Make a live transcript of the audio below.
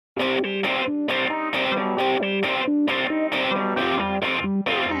So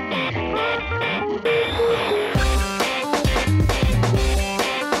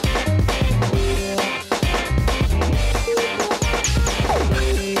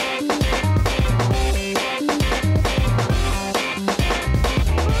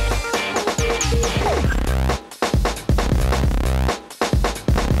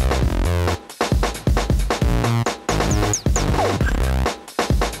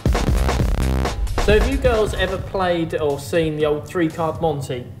have you girls ever played or seen the old 3-card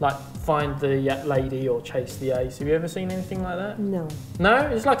Monty? Like find the lady or chase the ace? Have you ever seen anything like that? No. No?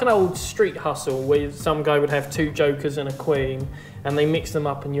 It's like an old street hustle where some guy would have 2 jokers and a queen and they mix them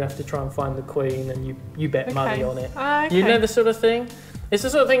up and you have to try and find the queen and you bet money on it. Okay. You know the sort of thing? It's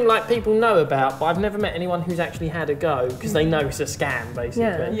the sort of thing like people know about, but I've never met anyone who's actually had a go because they know it's a scam,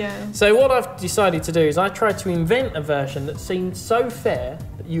 basically. Yeah. So what I've decided to do is I tried to invent a version that seemed so fair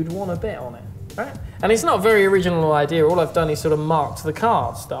that you'd want to bet on it. Right? And it's not a very original idea. All I've done is sort of marked the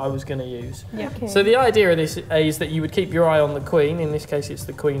cards that I was going to use. Yeah. Okay. So the idea of this is that you would keep your eye on the queen. In this case, it's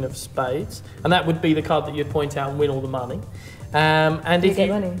the queen of spades, and that would be the card that you'd point out and win all the money. And if you get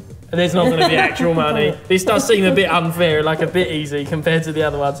money. There's not going to be actual money. This does seem a bit unfair, like a bit easy compared to the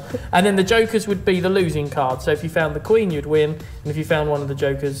other ones. And then the jokers would be the losing card. So if you found the queen, you'd win, and if you found one of the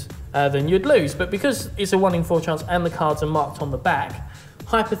jokers, then you'd lose. But because it's a 1 in 4 chance and the cards are marked on the back,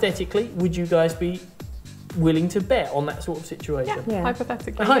 hypothetically, would you guys be willing to bet on that sort of situation? Yeah.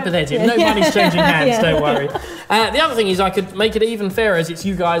 Hypothetically. Hypothetically, no money's changing hands, don't worry. The other thing is I could make it even fairer, as it's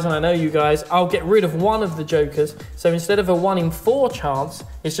you guys and I know you guys. I'll get rid of one of the jokers, so instead of a 1 in 4 chance,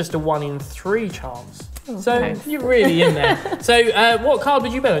 it's just a 1 in 3 chance. So you're really in there. So what card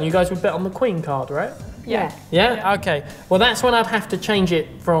would you bet on? You guys would bet on the queen card, right? Yeah. Yeah? Okay. Well, that's when I'd have to change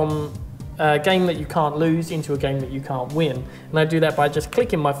it from a game that you can't lose into a game that you can't win. And I do that by just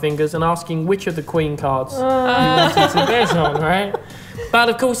clicking my fingers and asking which of the queen cards you wanted to bet on, right? But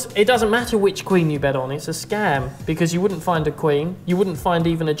of course, it doesn't matter which queen you bet on, it's a scam, because you wouldn't find a queen, you wouldn't find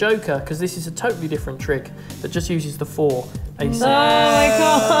even a joker, because this is a totally different trick that just uses the 4 aces. Oh my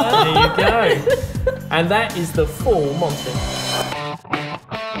god! There you go. And that is the full Monty.